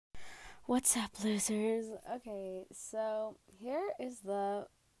What's up, losers? Okay, so here is the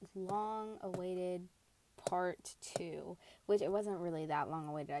long awaited part two, which it wasn't really that long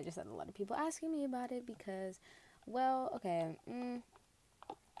awaited. I just had a lot of people asking me about it because, kind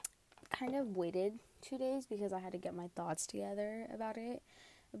of waited 2 days because I had to get my thoughts together about it.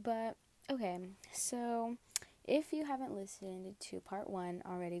 But, okay, so if you haven't listened to part one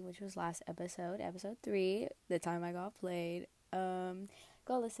already, which was last episode, episode three, the time I got played,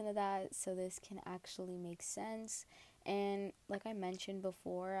 go listen to that so this can actually make sense. And like I mentioned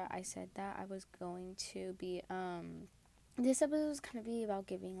before, I said that I was going to be, this episode was going to be about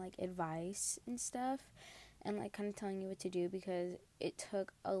giving like advice and stuff and like kind of telling you what to do because it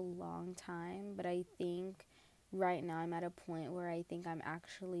took a long time, but I think right now I'm at a point where I think I'm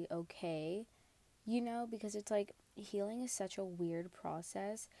actually okay, because it's like healing is such a weird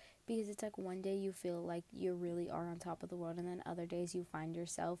process because it's like one day you feel like you really are on top of the world and then other days you find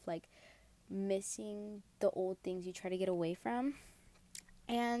yourself like missing the old things you try to get away from.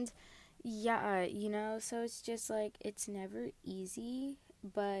 And yeah, so it's just like it's never easy,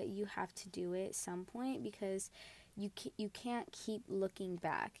 but you have to do it at some point because you can't keep looking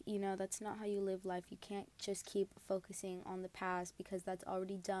back. That's not how you live life. You can't just keep focusing on the past because that's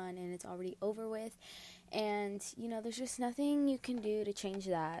already done and it's already over with. And there's just nothing you can do to change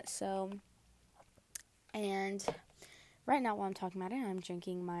that. So, and right now while I'm talking about it, I'm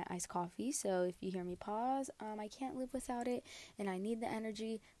drinking my iced coffee. So if you hear me pause, I can't live without it and I need the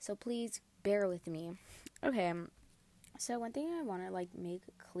energy. So please bear with me. Okay. So one thing I want to like make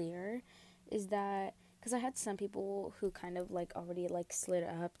clear is that because I had some people who kind of like already like slid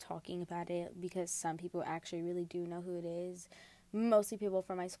up talking about it because some people actually really do know who it is. Mostly people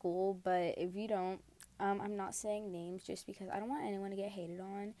from my school, but if you don't, I'm not saying names just because I don't want anyone to get hated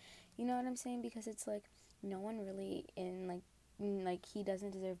on. You know what I'm saying? Because it's like no one really in like he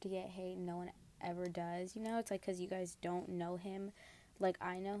doesn't deserve to get hate. No one ever does. It's like because you guys don't know him like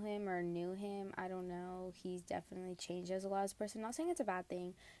I know him or knew him. I don't know. He's definitely changed as a lot as a person. Not saying it's a bad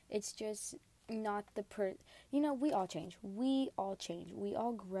thing. It's just not we all change. We all change. We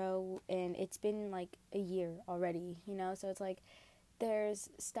all grow and it's been like a year already. So it's like there's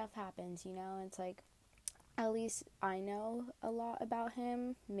stuff happens. It's like at least I know a lot about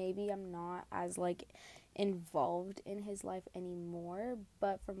him. Maybe I'm not as like involved in his life anymore,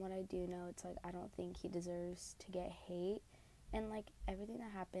 but from what I do know, it's like I don't think he deserves to get hate. And like everything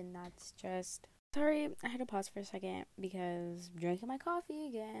that happened, that's just sorry, I had to pause for a second because I'm drinking my coffee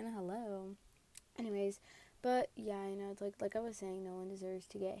again. Hello. Anyways, but yeah, it's like I was saying, no one deserves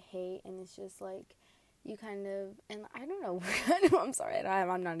to get hate, and it's just like you kind of, and I don't know. I'm sorry,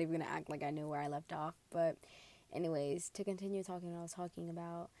 I'm not even gonna act like I knew where I left off. But anyways, to continue talking what I was talking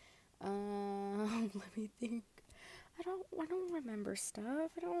about, let me think. I don't remember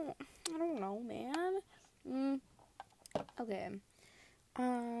stuff. I don't know, man. Okay.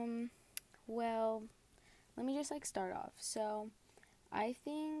 Um. Well, let me just like start off. So, I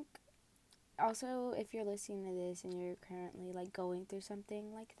think also if you're listening to this and you're currently like going through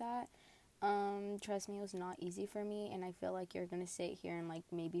something like that, trust me, it was not easy for me, and I feel like you're gonna sit here and like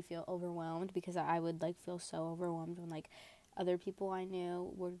maybe feel overwhelmed because I would like feel so overwhelmed when like other people I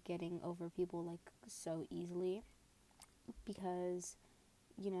knew were getting over people like so easily because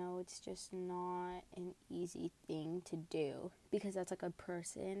it's just not an easy thing to do because that's like a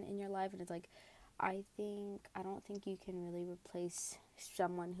person in your life, and it's like I don't think you can really replace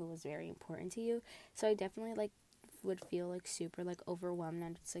someone who was very important to you. So I definitely like would feel like super like overwhelmed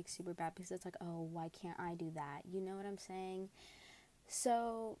and it's like super bad because it's like, oh, why can't I do that? You know what I'm saying?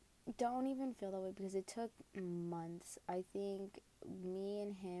 So don't even feel that way because it took months. I think me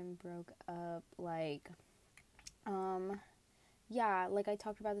and him broke up like yeah, like I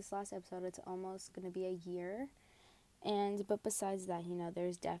talked about this last episode, it's almost gonna be a year. And but besides that,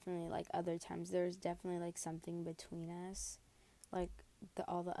 there's definitely like other times there's definitely like something between us, like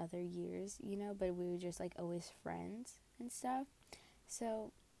all the other years, but we were just like always friends and stuff.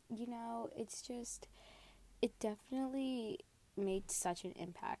 So, it's just it definitely made such an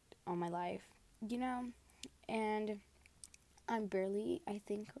impact on my life, and I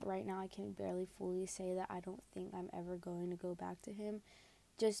think right now I can barely fully say that I don't think I'm ever going to go back to him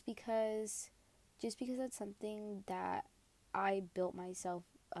just because that's something that I built myself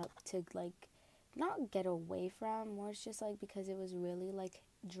up to like not get away from. More it's just like because it was really like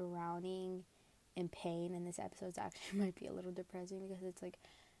drowning in pain, and this episode's actually might be a little depressing because it's like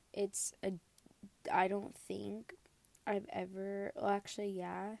it's a I don't think I've ever well actually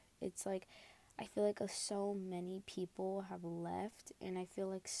yeah, it's like I feel like so many people have left, and I feel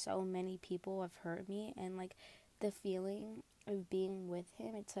like so many people have hurt me, and like the feeling of being with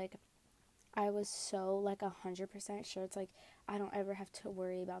him, it's like I was so like 100% sure. It's like, I don't ever have to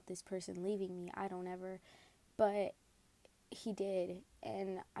worry about this person leaving me. I don't ever, but he did.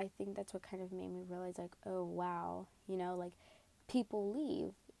 And I think that's what kind of made me realize, like, oh wow, like, people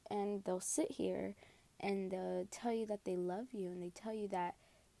leave and they'll sit here and they'll tell you that they love you and they tell you that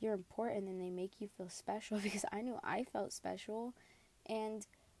you're important and they make you feel special because I knew I felt special. And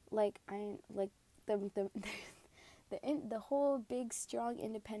like, I like the the whole big strong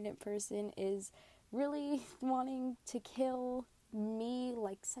independent person is really wanting to kill me,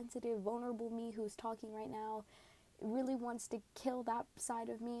 like sensitive vulnerable me who's talking right now, really wants to kill that side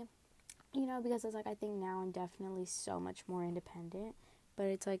of me, because it's like, I think now I'm definitely so much more independent, but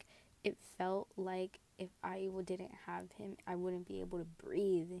it's like, it felt like if I didn't have him, I wouldn't be able to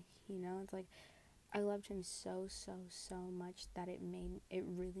breathe. It's like, I loved him so so so much that it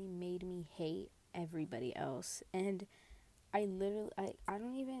really made me hate everybody else. And I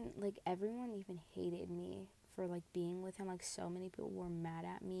don't even, like, everyone even hated me for, like, being with him. Like, so many people were mad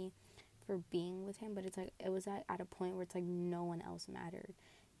at me for being with him, but it's like, it was at a point where it's like no one else mattered,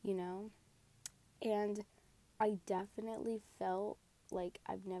 you know? And I definitely felt like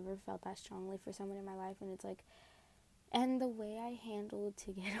I've never felt that strongly for someone in my life, and it's like, and the way I handled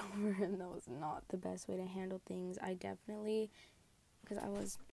to get over him, that was not the best way to handle things. I definitely, because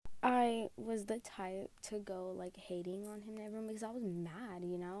I was the type to go, like, hating on him and everyone because I was mad,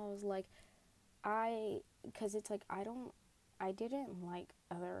 I was like, because it's like, I didn't like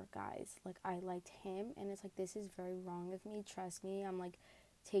other guys. Like, I liked him, and it's like, this is very wrong of me. Trust me, I'm, like,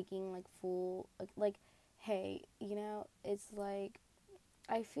 taking, like, full, like, hey, it's like,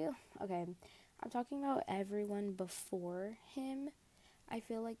 I feel, okay, I'm talking about everyone before him. I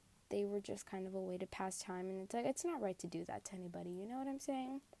feel like they were just kind of a way to pass time, and it's like, it's not right to do that to anybody, you know what I'm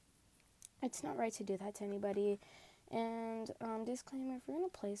saying? It's not right to do that to anybody. And disclaimer, if you're gonna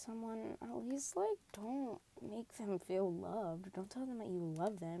play someone, at least, like, don't make them feel loved. Don't tell them that you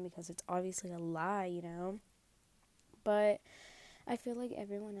love them, because it's obviously a lie, But I feel like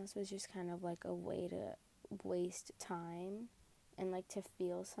everyone else was just kind of like a way to waste time and, like, to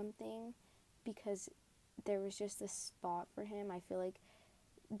feel something, because there was just a spot for him. I feel like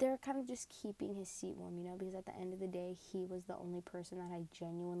they're kind of just keeping his seat warm, because at the end of the day, he was the only person that I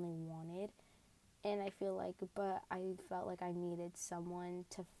genuinely wanted. And I feel like, but I felt like I needed someone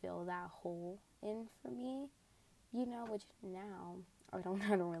to fill that hole in for me, which now I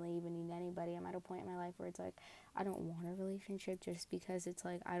don't really even need anybody. I'm at a point in my life where it's like, I don't want a relationship just because it's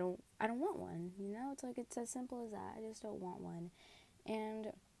like, I don't want one, it's like, it's as simple as that. I just don't want one.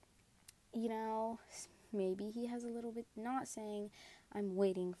 And, you know, maybe he has a little bit, not saying I'm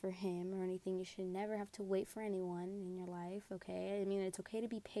waiting for him or anything. You should never have to wait for anyone in your life, okay? I mean, it's okay to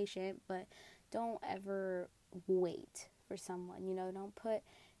be patient, but don't ever wait for someone, don't put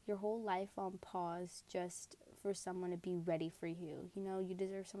your whole life on pause just for someone to be ready for you. You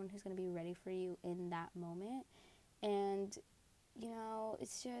deserve someone who's going to be ready for you in that moment. And,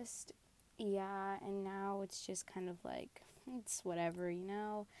 it's just, yeah, and now it's just kind of like, it's whatever,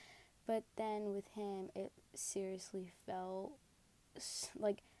 But then with him, it seriously felt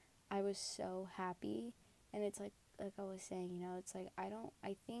like I was so happy. And it's like I was saying, it's like, I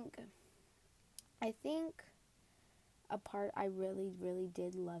think a part, I really, really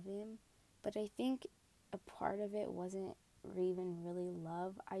did love him, but I think a part of it wasn't even really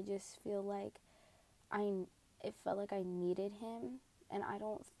love. I just feel like it felt like I needed him, and I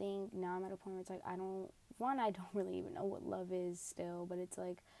don't think, now I'm at a point where it's like, I don't really even know what love is still, but it's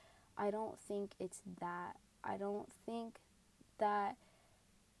like, I don't think it's that. I don't think that,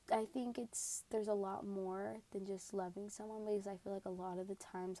 I think there's a lot more than just loving someone, because I feel like a lot of the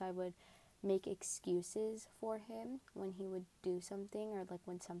times I would make excuses for him when he would do something, or like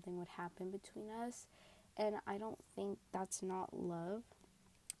when something would happen between us, and I don't think that's not love.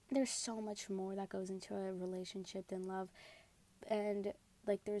 There's so much more that goes into a relationship than love, and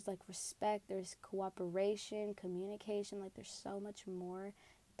like, there's like respect, there's cooperation, communication, like, there's so much more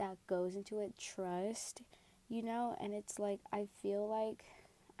that goes into it, trust, and it's like, I feel like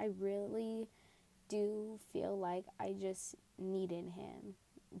I really do feel like I just needed him,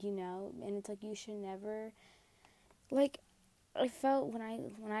 and it's like, you should never, like, I felt when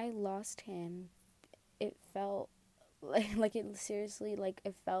I lost him, it felt like it seriously, like,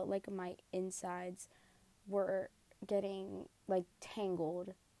 it felt like my insides were getting, like,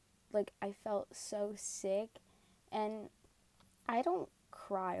 tangled. Like, I felt so sick, and I don't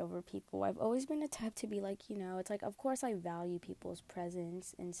cry over people. I've always been the type to be like, it's like, of course I value people's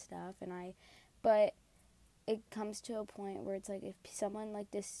presence and stuff, but it comes to a point where it's like, if someone, like,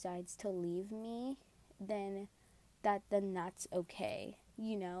 decides to leave me, then that's okay,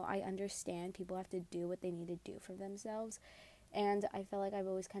 I understand people have to do what they need to do for themselves. And I feel like I've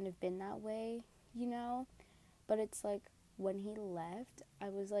always kind of been that way, But it's like when he left,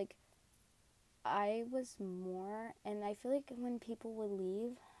 I was more, and I feel like when people would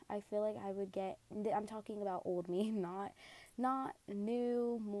leave, I feel like I would get, I'm talking about old me, not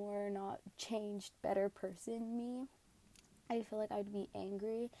new, more not changed, better person me. I feel like I'd be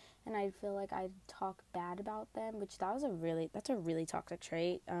angry and I'd feel like I'd talk bad about them, which that's a really toxic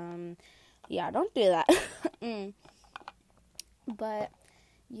trait. Yeah, don't do that. But,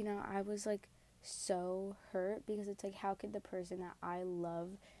 I was like so hurt because it's like, how could the person that I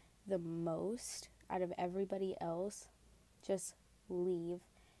love the most out of everybody else just leave?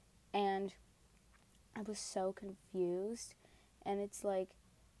 And I was so confused, and it's like,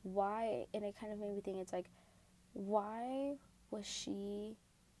 why? And it kind of made me think, it's like, why was she,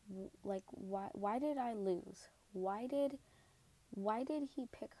 like, why did I lose? Why did he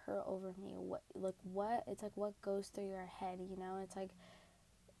pick her over me? It's like, what goes through your head, It's like,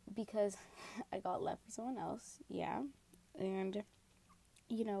 because I got left for someone else, yeah, and,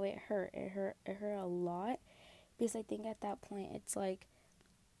 it hurt a lot, because I think at that point, it's like,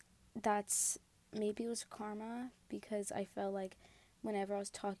 maybe it was karma, because I felt like whenever I was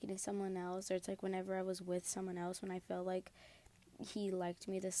talking to someone else, or it's like whenever I was with someone else, when I felt like he liked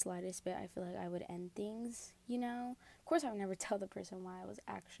me the slightest bit, I feel like I would end things, Of course, I would never tell the person why I was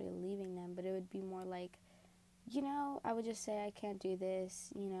actually leaving them, but it would be more like, I would just say I can't do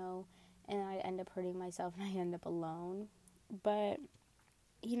this, and I'd end up hurting myself and I'd end up alone. But,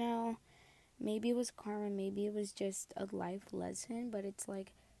 maybe it was karma, maybe it was just a life lesson, but it's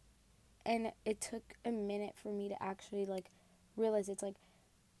like, and it took a minute for me to actually, like, realize it's like,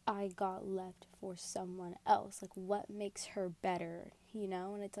 I got left for someone else. Like, what makes her better,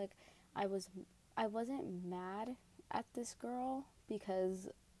 And it's like, I wasn't mad at this girl because,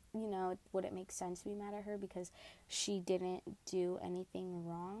 it wouldn't make sense to be mad at her because she didn't do anything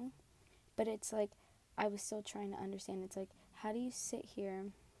wrong. But it's like, I was still trying to understand. It's like, how do you sit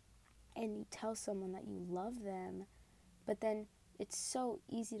here and you tell someone that you love them, but then it's so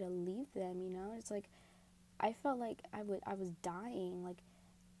easy to leave them, It's like, I felt like I was dying. Like,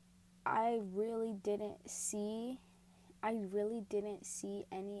 I really didn't see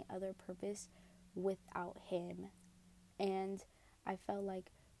any other purpose without him. And I felt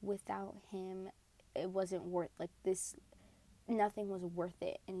like without him, it wasn't nothing was worth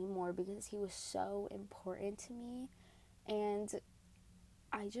it anymore, because he was so important to me. And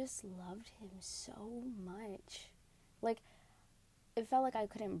I just loved him so much. Like, it felt like I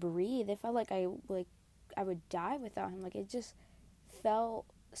couldn't breathe. It felt like I would die without him. Like, it just felt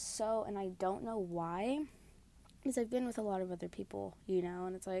so, and I don't know why, because I've been with a lot of other people,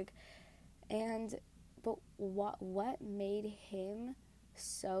 and it's like, but what made him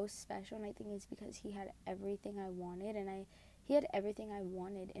so special, and I think it's because he had everything I wanted, and he had everything I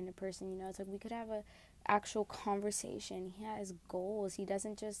wanted in a person, It's like, we could have a actual conversation. He has goals. He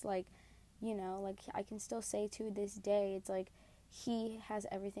doesn't just, like, like, I can still say to this day, it's like, he has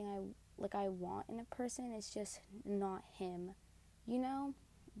everything I want in a person. It's just not him,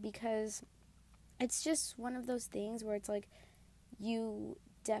 because it's just one of those things where it's like, you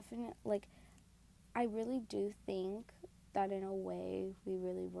definitely, like, I really do think that in a way we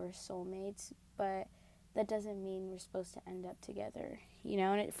really were soulmates, but that doesn't mean we're supposed to end up together,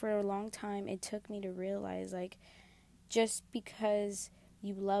 and for a long time it took me to realize, like, just because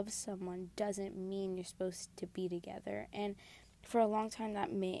you love someone doesn't mean you're supposed to be together. And for a long time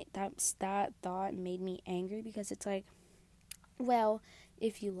that thought made me angry, because it's like, well,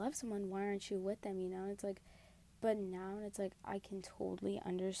 if you love someone, why aren't you with them, It's like, but now it's like, I can totally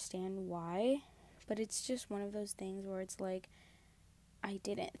understand why, but it's just one of those things where it's like, I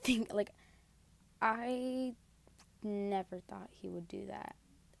didn't think, like, I never thought he would do that.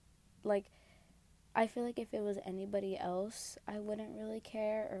 Like, I feel like if it was anybody else, I wouldn't really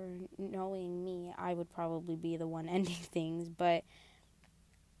care, or knowing me, I would probably be the one ending things, but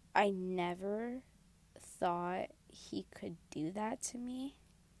I never thought he could do that to me.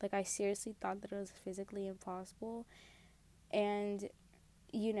 Like, I seriously thought that it was physically impossible, and,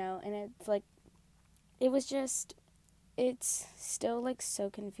 and it's like, it's still, like, so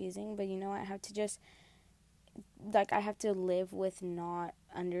confusing, but, I have to just, like, I have to live with not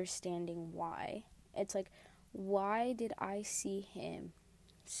understanding why. It's like, why did I see him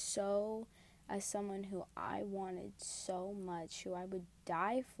so, as someone who I wanted so much, who I would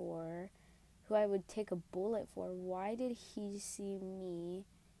die for, who I would take a bullet for? Why did he see me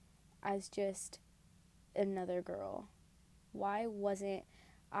as just another girl? Why wasn't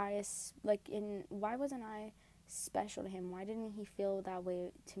I special to him? Why didn't he feel that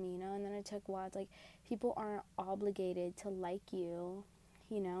way to me, you know? And then it took a while. It's like, people aren't obligated to like you,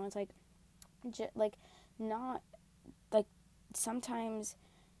 you know? It's like, like, not, like, sometimes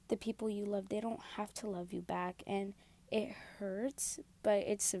the people you love, they don't have to love you back, and it hurts, but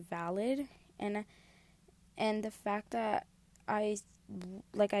it's valid. And the fact that I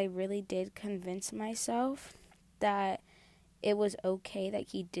really did convince myself that it was okay that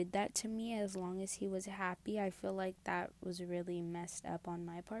he did that to me as long as he was happy, I feel like that was really messed up on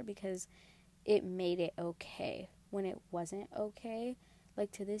my part, because it made it okay when it wasn't okay.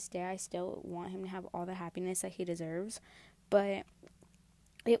 Like, to this day, I still want him to have all the happiness that he deserves, but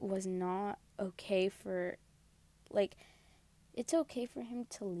it was not okay for, like, it's okay for him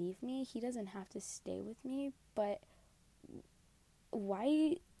to leave me. He doesn't have to stay with me, but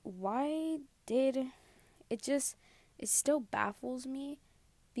why did it just, it still baffles me,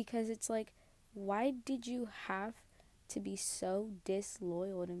 because it's like, why did you have to be so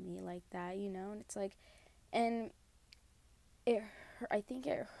disloyal to me like that, you know? And it's like, and I think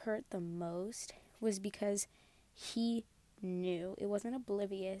it hurt the most was because he knew. It wasn't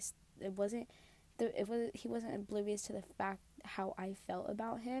oblivious. He wasn't oblivious to the fact how I felt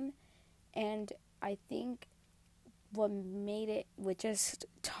about him. And I think what just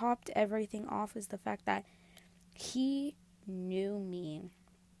topped everything off is the fact that he knew me.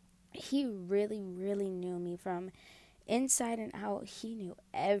 He really, really knew me from inside and out. He knew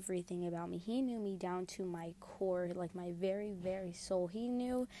everything about me. He knew me down to my core, like my very, very soul. He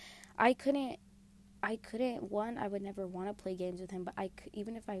knew I couldn't, I would never want to play games with him, but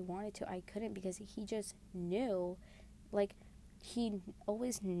even if I wanted to, I couldn't, because he just knew, like, he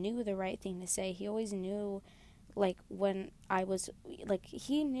always knew the right thing to say. He always knew, like,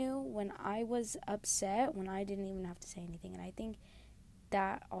 he knew when I was upset, when I didn't even have to say anything. And I think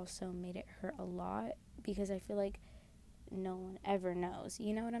that also made it hurt a lot, because I feel like no one ever knows,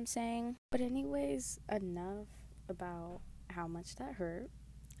 you know what I'm saying? But anyways, enough about how much that hurt.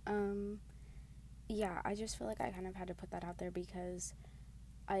 Yeah, I just feel like I kind of had to put that out there, because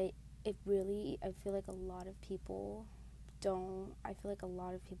I feel like a lot of people don't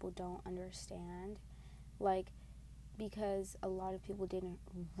understand, like, because a lot of people didn't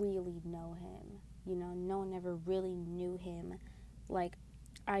really know him, you know? No one ever really knew him like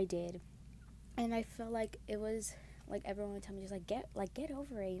I did. And I feel like it was like, everyone would tell me, just get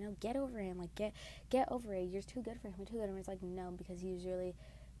over it, you know, get over him, like, get over it, you're too good for him, And it's like, no, because he was really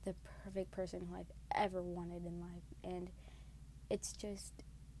the perfect person who I've ever wanted in life. And it's just,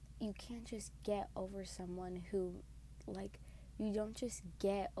 you can't just get over someone who, like, you don't just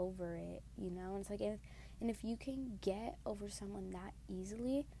get over it, you know? And it's like, and if you can get over someone that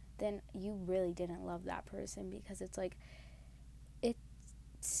easily, then you really didn't love that person, because it's like, it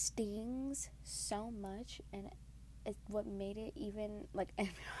stings so much. And it's what made it even, like,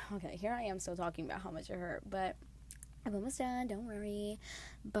 okay, here I am still talking about how much it hurt, but I'm almost done, don't worry.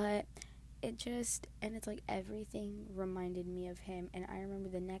 But it just, and it's like, everything reminded me of him. And I remember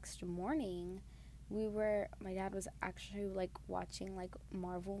the next morning, my dad was actually, like, watching, like,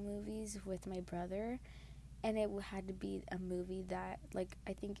 Marvel movies with my brother, and it had to be a movie that, like,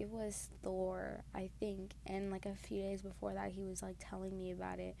 I think it was Thor, and, like, a few days before that, he was, like, telling me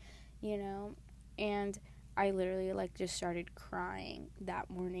about it, you know? And I literally, like, just started crying that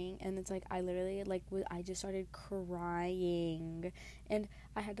morning. And it's like, I literally, like, I just started crying, and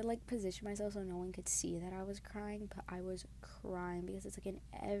I had to, like, position myself so no one could see that I was crying, but I was crying, because it's like, and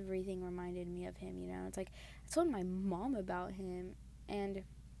everything reminded me of him, you know? It's like, I told my mom about him, and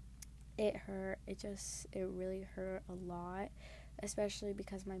it hurt. It really hurt a lot, especially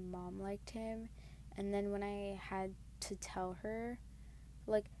because my mom liked him. And then when I had to tell her,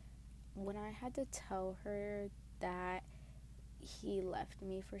 like, that he left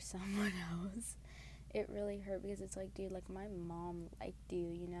me for someone else, it really hurt, because it's like, dude, like, my mom liked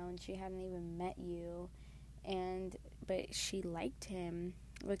you, you know, and she hadn't even met you, but she liked him.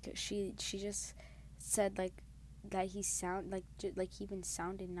 Like, she just said, like, that he he even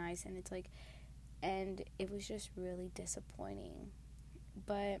sounded nice. And it's like, and it was just really disappointing.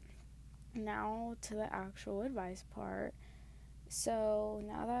 But now to the actual advice part. So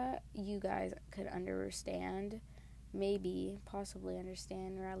now that you guys could understand, possibly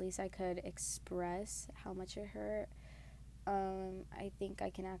understand, or at least I could express how much it hurt, I think I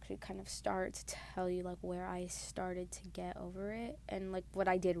can actually kind of start to tell you, like, where I started to get over it, and, like, what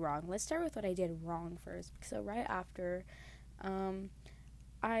I did wrong. Let's start with what I did wrong first. So right after,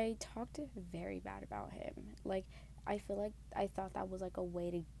 I talked very bad about him. Like, I feel like I thought that was, like, a way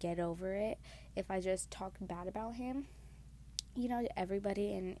to get over it, if I just talked bad about him, you know, to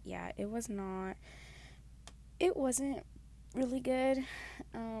everybody. And yeah, it was not it wasn't really good.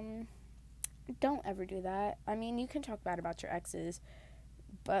 Don't ever do that. I mean, you can talk bad about your exes,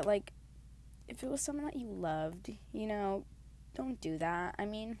 but like, if it was someone that you loved, don't do that. I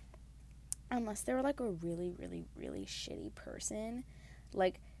mean, unless they were like a really, really, really shitty person,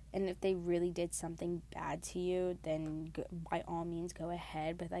 like, and if they really did something bad to you, then by all means go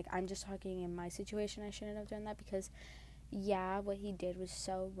ahead. But like, I'm just talking in my situation, I shouldn't have done that because, yeah, what he did was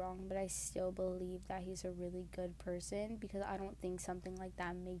so wrong, but I still believe that he's a really good person because I don't think something like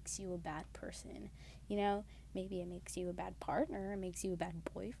that makes you a bad person. Maybe it makes you a bad partner, it makes you a bad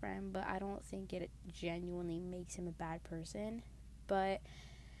boyfriend, but I don't think it genuinely makes him a bad person. But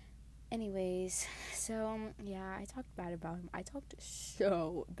anyways, so yeah, I talked bad about him. I talked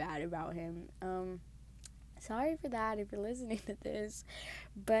so bad about him. Sorry for that if you're listening to this,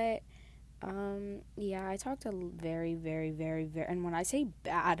 but yeah, I talked a very, very, very, very, and when I say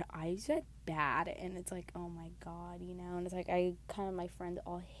bad, I said bad, and it's like, oh my god, and it's like, my friends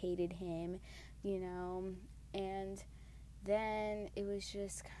all hated him, and then it was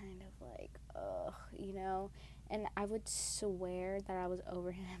just kind of like, ugh, and I would swear that I was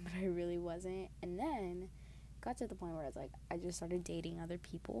over him, but I really wasn't, and then it got to the point where it's like, I just started dating other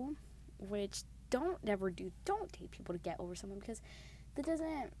people, which don't date people to get over someone, because that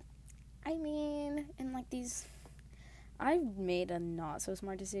doesn't, and like I've made a not so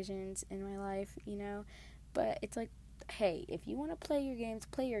smart decisions in my life, but it's like, hey, if you want to play your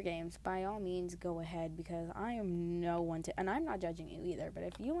games, by all means, go ahead, because I am no one to, and I'm not judging you either, but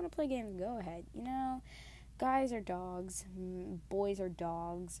if you want to play games, go ahead, guys are dogs, boys are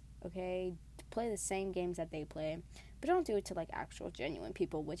dogs, okay, play the same games that they play, but don't do it to, like, actual genuine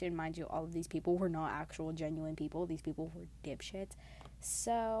people, which, in mind you, all of these people were not actual genuine people, these people were dipshits,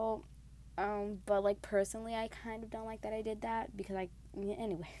 so, but, like, personally, I kind of don't like that I did that, because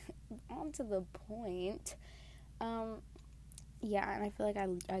anyway, on to the point, yeah, and I feel like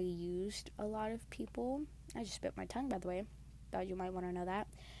I used a lot of people. I just bit my tongue, by the way. Thought you might want to know that.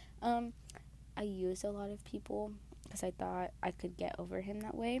 I used a lot of people because I thought I could get over him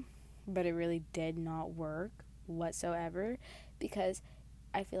that way, but it really did not work whatsoever, because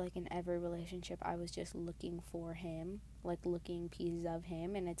I feel like in every relationship I was just looking for him, like looking pieces of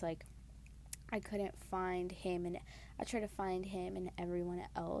him, and it's like I couldn't find him, and I tried to find him in everyone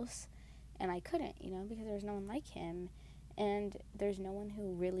else, and I couldn't, because there's no one like him, and there's no one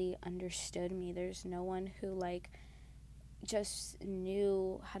who really understood me. There's no one who, like, just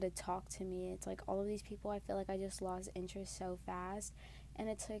knew how to talk to me. It's like all of these people, I feel like I just lost interest so fast, and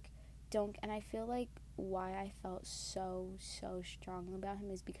it's like, and I feel like why I felt so strong about him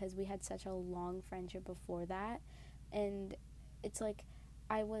is because we had such a long friendship before that, and it's like,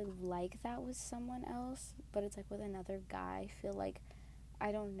 I would like that with someone else, but it's like with another guy, I feel like,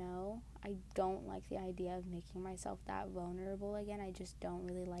 I don't know, I don't like the idea of making myself that vulnerable again. I just don't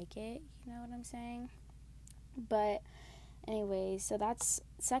really like it, you know what I'm saying? But anyway, so that's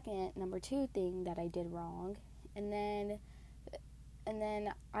number 2 thing that I did wrong. And then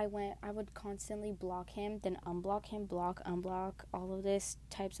I would constantly block him, then unblock him, block, unblock, all of this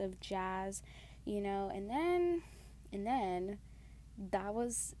types of jazz, and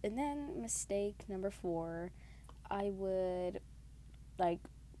then mistake number 4, I would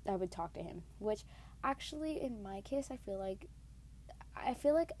talk to him, which actually in my case I feel like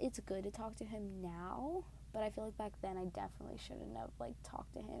it's good to talk to him now, but I feel like back then I definitely shouldn't have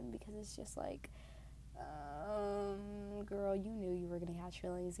talked to him, because it's just like, girl, you knew you were gonna catch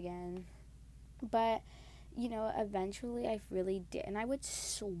feelings again. But eventually I really did, and I would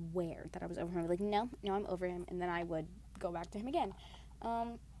swear that I was over him, like, no, I'm over him, and then I would go back to him again.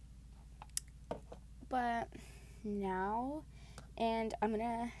 But now, and I'm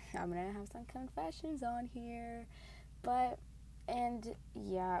gonna have some confessions on here, but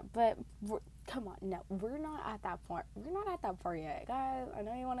come on, no, we're not at that point. We're not at that part yet, guys. I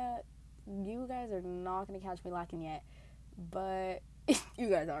know you guys are not gonna catch me lacking yet, but you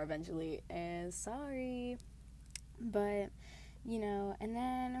guys are eventually, and sorry, but and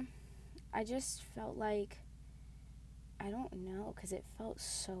then I just felt like, I don't know, because it felt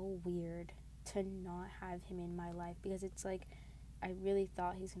so weird to not have him in my life, because it's like, I really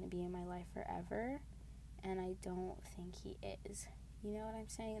thought he's going to be in my life forever, and I don't think he is. You know what I'm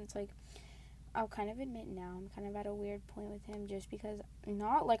saying? It's like, I'll kind of admit now, I'm kind of at a weird point with him, just because,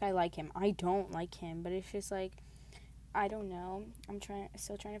 not like I like him. I don't like him, but it's just like, I don't know. I'm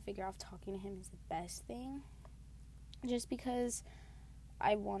still trying to figure out if talking to him is the best thing, just because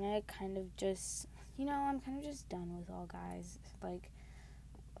I want to kind of just, I'm kind of just done with all guys. Like,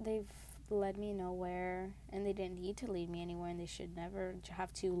 they've led me nowhere, and they didn't need to lead me anywhere, and they should never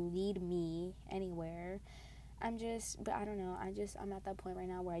have to lead me anywhere. but I don't know. I'm at that point right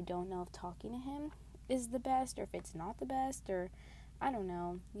now where I don't know if talking to him is the best or if it's not the best, or I don't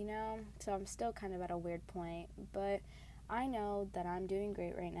know, So I'm still kind of at a weird point, but I know that I'm doing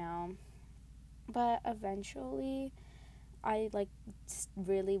great right now. But eventually, I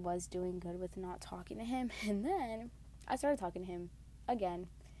really was doing good with not talking to him, and then I started talking to him again,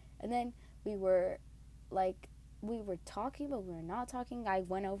 and then we were like we were talking, but we were not talking. I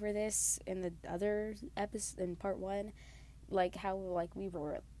went over this in the other episode in part 1, like how we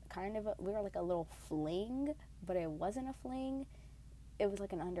were like a little fling, but it wasn't a fling. It was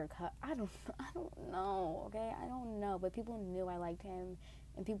like an undercut. I don't know, okay? I don't know, but people knew I liked him,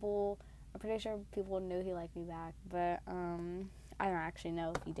 and I'm pretty sure people knew he liked me back, but I don't actually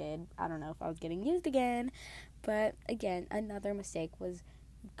know if he did. I don't know if I was getting used again, but again, another mistake was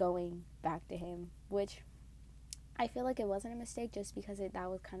going back to him, which I feel like it wasn't a mistake just because that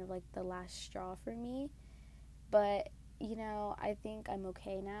was kind of like the last straw for me, but I think I'm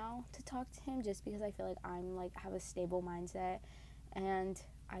okay now to talk to him just because I feel like I'm have a stable mindset, and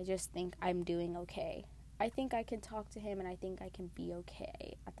I just think I'm doing okay. I think I can talk to him, and I think I can be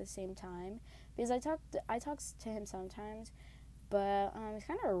okay at the same time, because I talk to him sometimes, but it's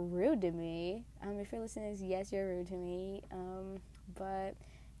kind of rude to me. If you're listening to this, yes, you're rude to me. But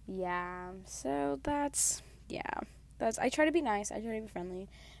yeah, so that's I try to be nice. I try to be friendly,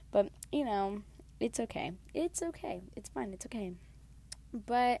 but it's okay. It's okay. It's fine. It's okay.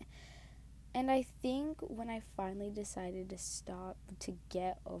 But and I think when I finally decided to stop, to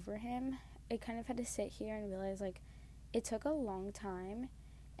get over him, I kind of had to sit here and realize it took a long time,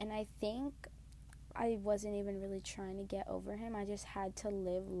 and I think I wasn't even really trying to get over him. I just had to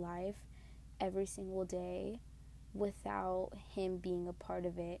live life every single day without him being a part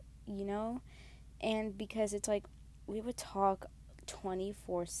of it, And because it's we would talk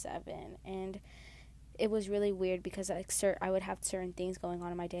 24/7, and it was really weird because I would have certain things going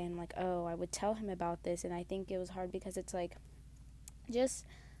on in my day, and I would tell him about this, and I think it was hard because it's just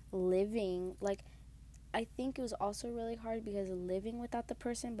living, I think it was also really hard because living without the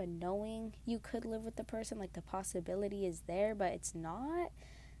person, but knowing you could live with the person, the possibility is there, but it's not.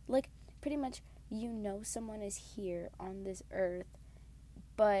 Pretty much, someone is here on this earth,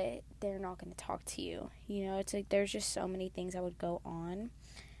 but they're not going to talk to you. It's there's just so many things that would go on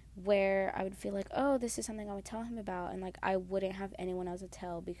where I would feel oh, this is something I would tell him about, and I wouldn't have anyone else to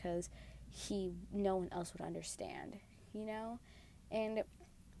tell because no one else would understand, and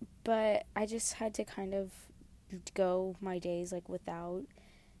but I just had to kind of go my days without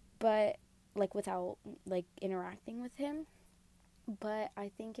interacting with him. But I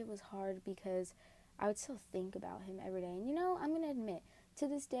think it was hard because I would still think about him every day, and I'm going to admit, to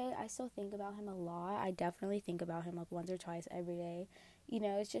this day I still think about him a lot. I definitely think about him once or twice every day.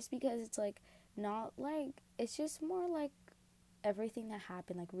 It's just because it's not it's just more everything that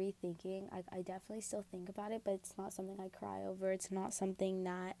happened, rethinking. I definitely still think about it, but it's not something I cry over. It's not something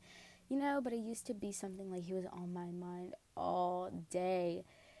that, but it used to be something he was on my mind all day.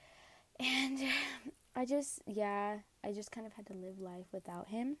 And I just kind of had to live life without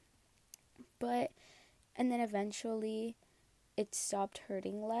him. And then eventually it stopped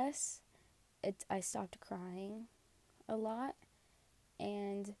hurting less. I stopped crying a lot.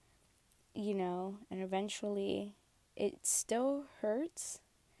 And, and eventually it still hurts,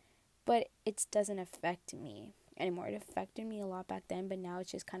 but it doesn't affect me anymore. It affected me a lot back then, but now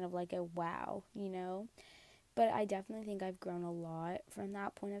it's just kind of a wow, But I definitely think I've grown a lot from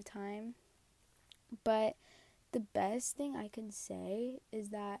that point of time. But the best thing I can say is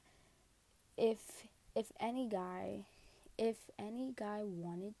that if any guy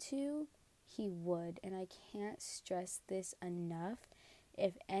wanted to, he would. And I can't stress this enough.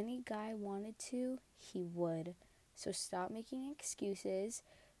 If any guy wanted to, he would. So stop making excuses,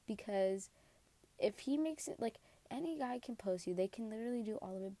 because if he makes it, any guy can post you. They can literally do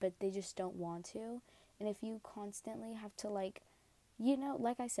all of it, but they just don't want to. And if you constantly have to, like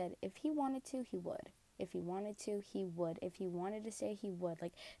I said, if he wanted to, he would. If he wanted to, he would. If he wanted to say, he would.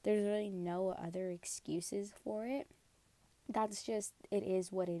 There's really no other excuses for it. That's just, it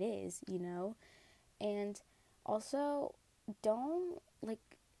is what it is, And also, don't,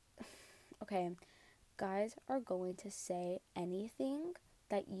 okay, guys are going to say anything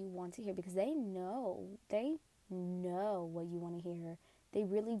that you want to hear because they know what you want to hear. They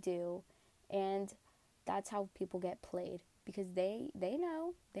really do. And that's how people get played, because they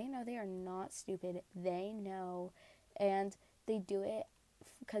know they are not stupid. They know, and they do it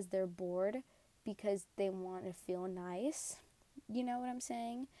because they're bored, because they want to feel nice. You know what I'm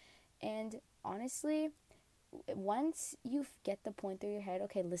saying? And honestly, once you get the point through your head,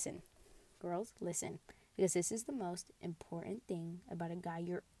 okay, listen, girls, listen. because this is the most important thing about a guy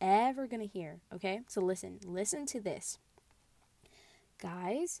you're ever gonna hear, okay? So listen to this.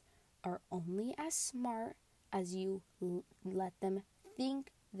 Guys are only as smart as you let them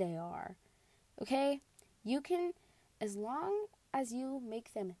think they are, okay? You can, as long as you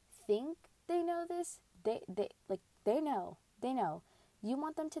make them think they know this, they know. You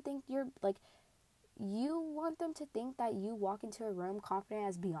want them to think you want them to think that you walk into a room confident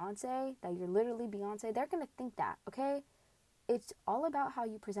as Beyonce, that you're literally Beyonce. They're going to think that, okay? It's all about how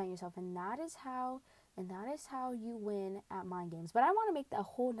you present yourself, and that is how you win at mind games. But I want to make a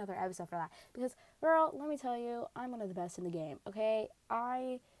whole nother episode for that, because, girl, let me tell you, I'm one of the best in the game, okay?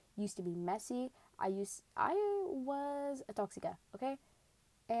 I used to be messy. I was a toxica, okay?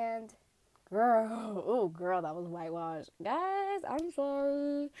 And girl, that was whitewash. Guys, I'm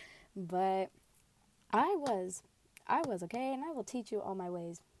sorry. But I was, okay? And I will teach you all my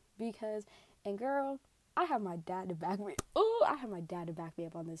ways. And girl, I have my dad to back me. Oh, I have my dad to back me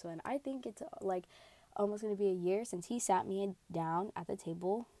up on this one. I think it's like almost going to be a year since he sat me down at the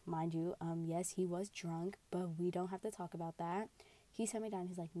table. Mind you, yes, he was drunk, but we don't have to talk about that. He sat me down.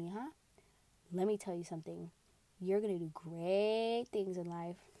 He's like, Mija, let me tell you something. You're going to do great things in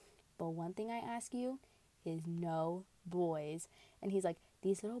life. But one thing I ask you is no boys. And he's like,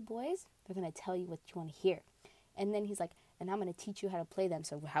 these little boys, they're going to tell you what you want to hear. And then he's like, and I'm going to teach you how to play them.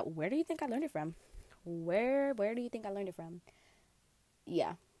 So where do you think I learned it from? Where do you think I learned it from?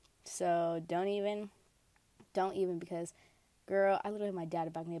 Yeah. So don't even, because, girl, I literally have my dad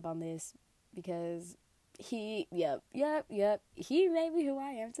to back me up on this, because he made me who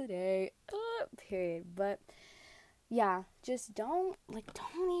I am today. Period. But yeah, just don't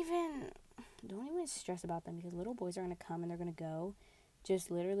even stress about them, because little boys are going to come and they're going to go.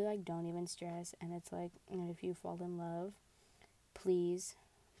 Just literally, don't even stress. And it's like, if you fall in love, please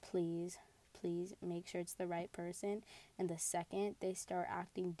make sure it's the right person. And the second they start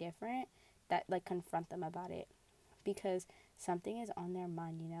acting different, that, confront them about it, because something is on their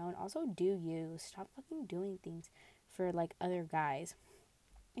mind, and also stop fucking doing things for, other guys.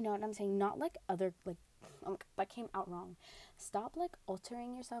 You know what I'm saying? Not other, that came out wrong. Stop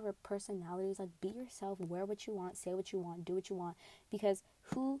altering yourself or personalities. Be yourself, wear what you want, say what you want, do what you want, because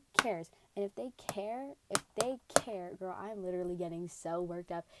who cares? And if they care, girl, I'm literally getting so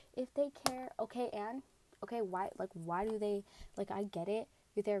worked up. If they care, why do they, I get it,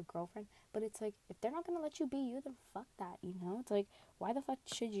 you're their girlfriend, but it's if they're not gonna let you be you, then fuck that, it's why the fuck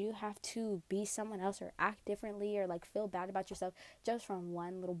should you have to be someone else or act differently or feel bad about yourself just from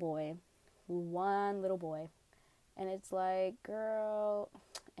one little boy. And it's girl,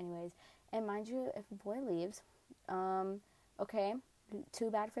 anyways. And mind you, if a boy leaves, okay,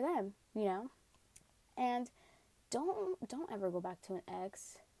 too bad for them, and don't ever go back to an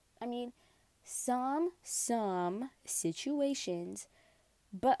ex. I mean, some situations,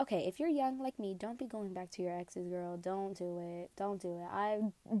 but okay, if you're young like me, don't be going back to your exes, girl. Don't do it.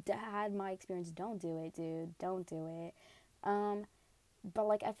 I've had my experience. Don't do it, dude. Don't do it.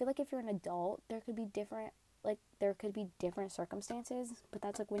 But I feel if you're an adult, there could be different circumstances, but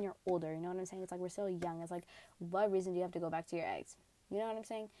that's when you're older, you know what I'm saying? It's we're still young. It's what reason do you have to go back to your ex? You know what I'm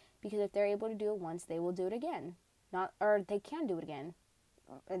saying? Because if they're able to do it once, they will do it again. Or they can do it again.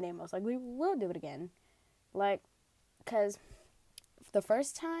 And they most likely will do it again. Because the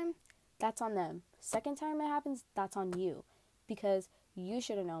first time, that's on them. Second time it happens, that's on you. Because you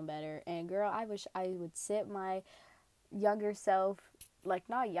should have known better. And girl, I wish I would sit my younger self,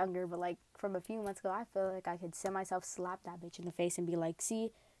 not younger, but from a few months ago, I feel I could sit myself, slap that bitch in the face and be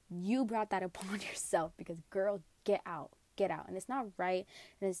see, you brought that upon yourself, because girl, get out. And it's not right,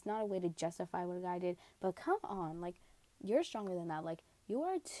 and it's not a way to justify what a guy did, but come on, you're stronger than that. You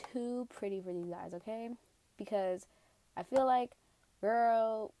are too pretty for these guys, okay? Because I feel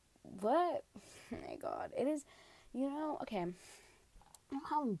girl, what? Oh my God, it is, okay, you know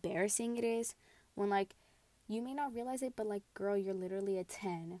how embarrassing it is when you may not realize it, but girl, you're literally a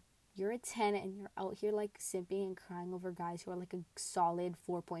 10. You're a 10 and you're out here simping and crying over guys who are a solid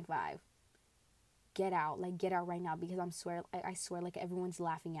 4.5. Get out right now, because I swear everyone's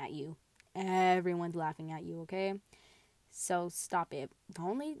laughing at you. Okay? So stop it. The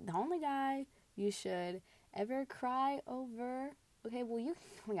only guy you should ever cry over, okay, well, you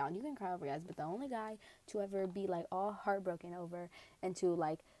can cry over guys, but the only guy to ever be all heartbroken over and to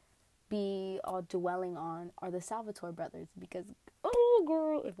be all dwelling on are the Salvatore brothers, because oh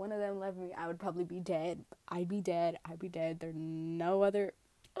girl, if one of them left me, I would probably be dead. I'd be dead. There's no other.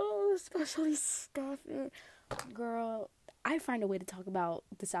 Oh, especially Stefan. Girl, I find a way to talk about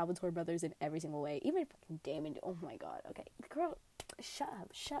the Salvatore brothers in every single way. Even fucking Damon. Oh my God. Okay, girl,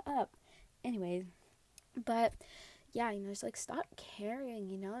 shut up. Anyways, But yeah, it's like stop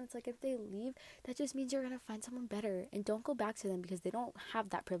caring, and it's like if they leave, that just means you're gonna find someone better, and don't go back to them because they don't have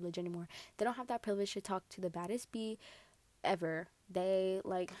that privilege anymore. They don't have that privilege to talk to the baddest bee ever. They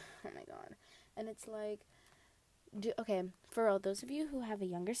like, oh my god, and it's like, okay, for all those of you who have a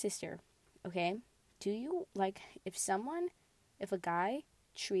younger sister, okay, do you like if a guy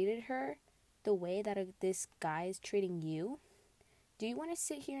treated her the way that this guy is treating you? Do you want to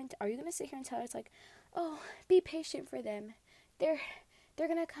sit here and are you gonna sit here and tell her it's like, oh, be patient for them, they're they're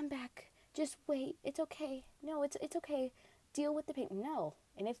gonna come back. Just wait. It's okay. No, it's okay. Deal with the pain. No.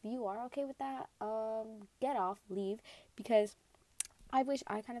 And if you are okay with that, get off, leave, because I wish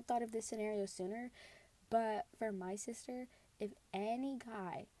I kind of thought of this scenario sooner. But for my sister, if any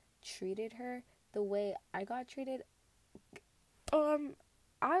guy treated her the way I got treated, um,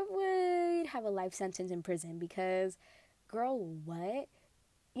 I would have a life sentence in prison because, girl, what?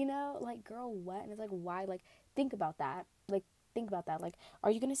 Like, girl, what? And it's like, why? Like, think about that. Like, think about that. Like,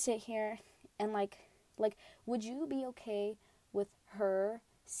 are you gonna sit here and like, would you be okay with her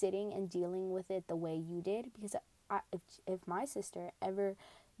sitting and dealing with it the way you did? Because if my sister ever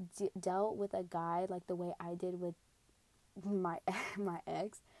dealt with a guy like the way I did with my my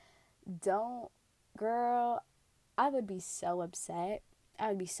ex, don't, girl, I would be so upset. I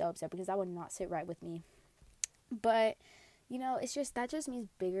would be so upset because that would not sit right with me. But it's just that just means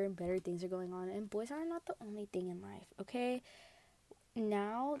bigger and better things are going on, and boys are not the only thing in life, okay?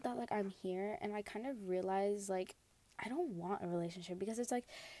 Now that like I'm here and I kind of realize like I don't want a relationship, because it's like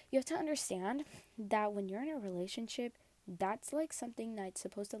you have to understand that when you're in a relationship, that's like something that's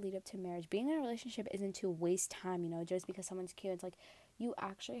supposed to lead up to marriage. Being in a relationship isn't to waste time, just because someone's cute. It's like you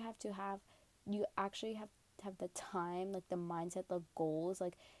actually have to have the time, like the mindset, the goals,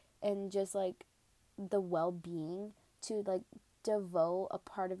 like, and just like the well-being to like devote a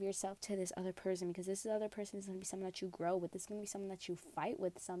part of yourself to this other person, because this other person is going to be someone that you grow with. This is going to be someone that you fight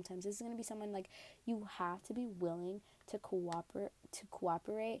with sometimes. This is going to be someone like you have to be willing to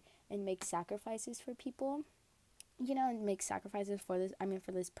cooperate and make sacrifices for people, and make sacrifices for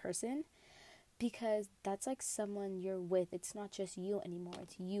this person, because that's like someone you're with. It's not just you anymore.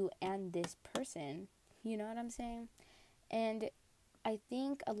 It's you and this person. You know what I'm saying? And I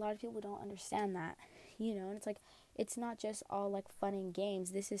think a lot of people don't understand that, and it's like, it's not just all like fun and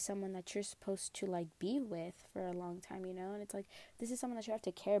games. This is someone that you're supposed to like be with for a long time, and it's like, this is someone that you have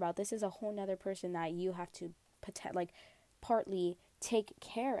to care about. This is a whole nother person that you have to partly take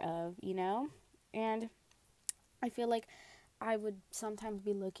care of, and I feel like I would sometimes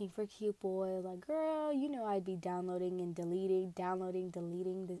be looking for cute boy, like, girl, I'd be deleting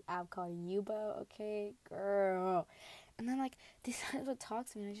this app called Yubo, okay, girl. And then, like, these guys would talk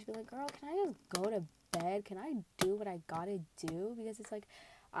to me, and I'd just be like, girl, can I just go to bed? Can I do what I gotta do? Because it's like,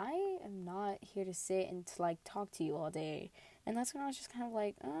 I am not here to sit and to, like, talk to you all day. And that's when I was just kind of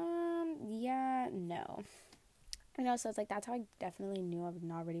like, yeah, no. So it's like, that's how I definitely knew I was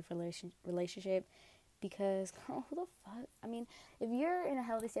not ready for relationship. Because, girl, who the fuck? I mean, if you're in a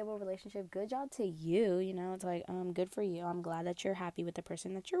healthy, stable relationship, good job to you, It's like, good for you. I'm glad that you're happy with the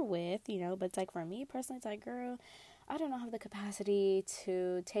person that you're with, But it's like, for me personally, it's like, girl, I don't have the capacity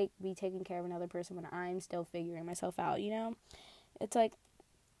to be taking care of another person when I'm still figuring myself out, It's like,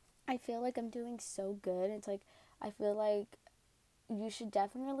 I feel like I'm doing so good. It's like, I feel like you should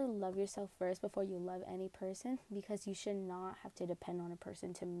definitely love yourself first before you love any person, because you should not have to depend on a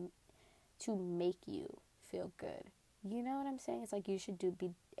person to make you feel good. You know what I'm saying? It's like you should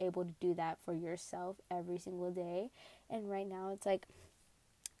be able to do that for yourself every single day. And right now, it's like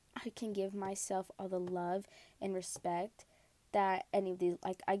I can give myself all the love and respect that any of these,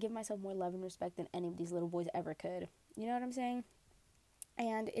 like, I give myself more love and respect than any of these little boys ever could. You know what I'm saying?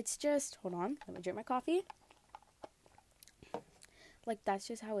 And it's just, hold on, let me drink my coffee. Like, that's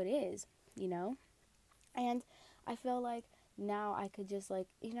just how it is, And I feel like now I could just, like,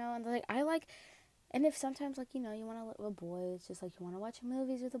 and like, and if sometimes, like, you want to with a boy, it's just like you want to watch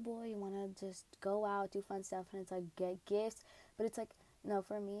movies with a boy, you want to just go out, do fun stuff, and it's like get gifts. But it's like, no,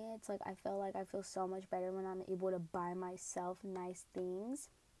 for me, it's like I feel so much better when I'm able to buy myself nice things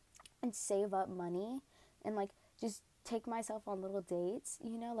and save up money and like just take myself on little dates,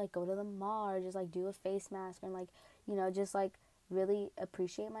 like go to the mall or just like do a face mask and like, just like really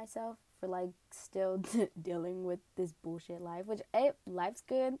appreciate myself for like still dealing with this bullshit life, which life's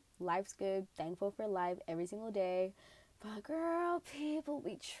good, thankful for life every single day, but girl, people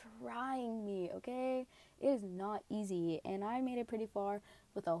be trying me, okay? It is not easy, and I made it pretty far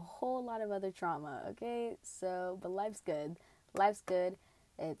with a whole lot of other trauma, okay? So, but life's good,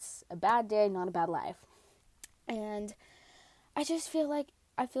 it's a bad day, not a bad life. And I just feel like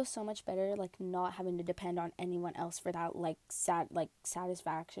I feel so much better, like, not having to depend on anyone else for that, like,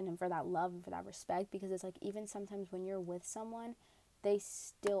 satisfaction and for that love and for that respect, because it's like, even sometimes when you're with someone, they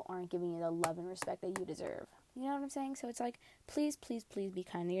still aren't giving you the love and respect that you deserve. You know what I'm saying? So it's like, please, please, please be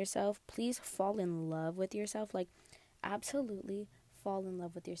kind to yourself. Please fall in love with yourself. Like, absolutely fall in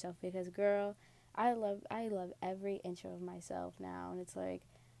love with yourself, because, girl, I love every inch of myself now, and it's like,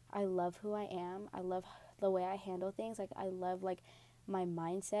 I love who I am. I love the way I handle things. Like, I love, like, my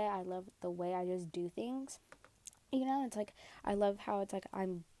mindset. I love the way I just do things. You know, it's like, I love how it's like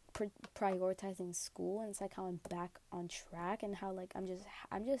I'm prioritizing school, and it's like how I'm back on track, and how, like,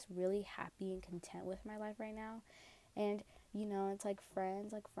 I'm just really happy and content with my life right now. And, you know, it's like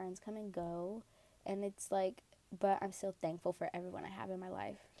friends come and go, and it's like, but I'm still thankful for everyone I have in my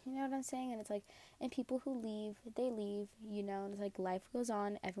life. You know what I'm saying? And it's like, and people who leave, they leave, you know, and it's like, life goes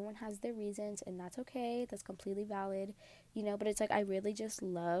on. Everyone has their reasons, and that's okay. That's completely valid, you know, but it's like, I really just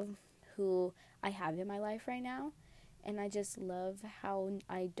love who I have in my life right now. And I just love how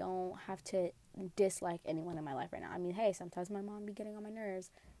I don't have to dislike anyone in my life right now. I mean, hey, sometimes my mom be getting on my nerves,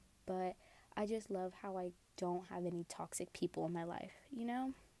 but I just love how I don't have any toxic people in my life, you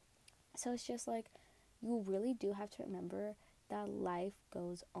know? So it's just like, you really do have to remember that life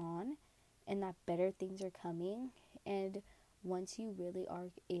goes on, and that better things are coming. And once you really are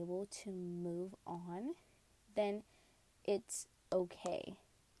able to move on, then it's okay.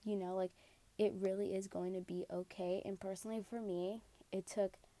 You know, like, it really is going to be okay. And personally for me, it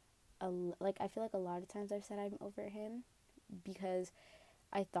took I feel like a lot of times I've said I'm over him because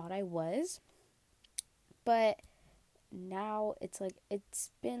I thought I was, but now it's like, it's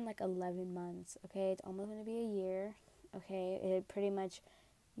been like 11 months, okay? It's almost going to be a year, okay? It pretty much,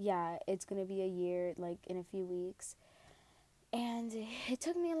 yeah, it's going to be a year, like, in a few weeks. And it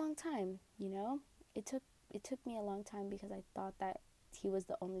took me a long time, you know? It took me a long time because I thought that he was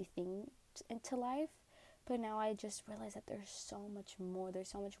the only thing into life. But now I just realize that there's so much more. There's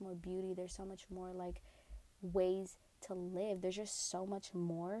so much more beauty. There's so much more, like, ways to live. There's just so much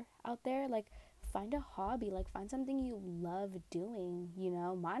more out there. Like, find a hobby. Like, find something you love doing, you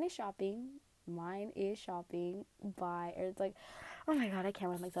know? Mine is shopping. Buy. Or it's like, oh my god, I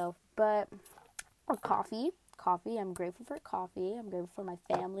can't with myself. But, or coffee. I'm grateful for coffee. I'm grateful for my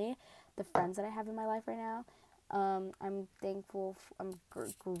family, the friends that I have in my life right now. I'm thankful.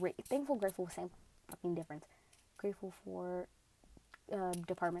 Grateful. Same fucking difference. Grateful for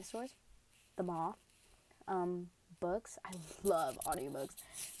department stores, the mall, books. I love audiobooks,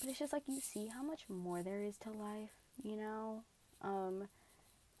 but it's just like, you see how much more there is to life, you know.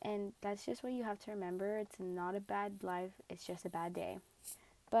 And that's just what you have to remember. It's not a bad life. It's just a bad day.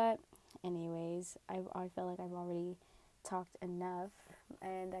 But anyways, I feel like I've already talked enough,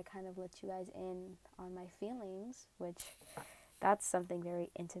 and I kind of let you guys in on my feelings, which, that's something very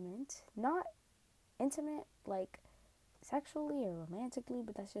intimate. Not intimate like sexually or romantically,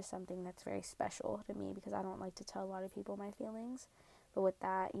 but that's just something that's very special to me, because I don't like to tell a lot of people my feelings. But with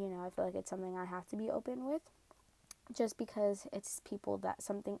that, you know, I feel like it's something I have to be open with, just because it's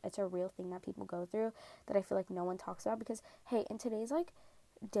it's a real thing that people go through, that I feel like no one talks about. Because, hey, in today's, like,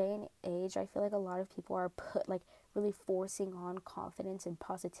 day and age, I feel like a lot of people are really forcing on confidence and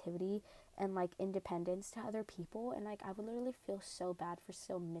positivity and, like, independence to other people, and, like, I would literally feel so bad for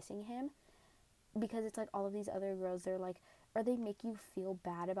still missing him, because it's like, all of these other girls, they're like, or they make you feel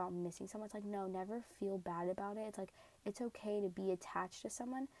bad about missing someone. It's like, no, never feel bad about it. It's like, it's okay to be attached to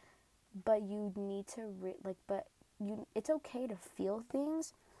someone, but you need to it's okay to feel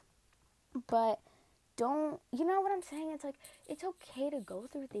things, but don't, you know what I'm saying? It's like, it's okay to go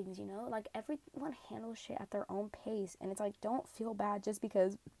through things, you know? Like, everyone handles shit at their own pace, and it's like, don't feel bad just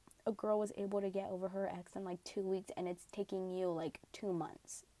because a girl was able to get over her ex in, like, 2 weeks, and it's taking you, like, 2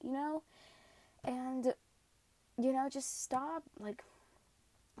 months, you know? And, you know, just stop, like,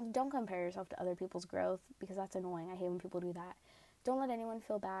 don't compare yourself to other people's growth, because that's annoying. I hate when people do that. Don't let anyone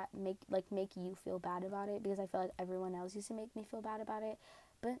feel bad, make you feel bad about it, because I feel like everyone else used to make me feel bad about it.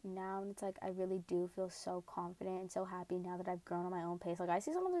 But now it's like, I really do feel so confident and so happy now that I've grown on my own pace. Like, I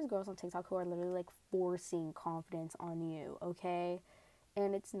see some of those girls on TikTok who are literally, like, forcing confidence on you, okay?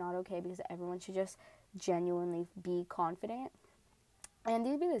 And it's not okay, because everyone should just genuinely be confident. And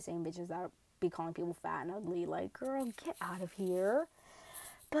these be the same bitches that be calling people fat and ugly. Like, girl, get out of here.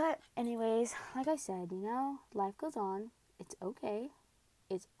 But anyways, like I said, you know, life goes on. It's okay.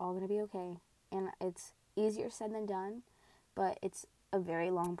 It's all gonna be okay. And it's easier said than done, but it's a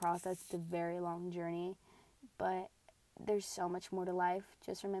very long process. It's a very long journey. But there's so much more to life.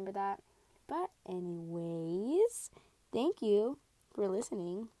 Just remember that. But anyways, thank you for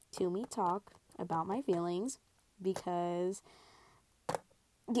listening to me talk about my feelings, because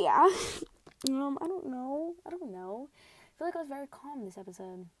yeah. I don't know. I feel like I was very calm this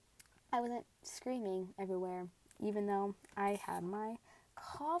episode. I wasn't screaming everywhere, even though I had my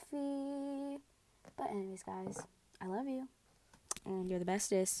coffee. But anyways, guys, I love you, and you're the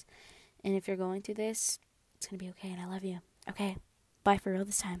bestest. And if you're going through this, it's gonna be okay, and I love you. Okay, bye for real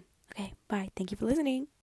this time. Okay, bye. Thank you for listening.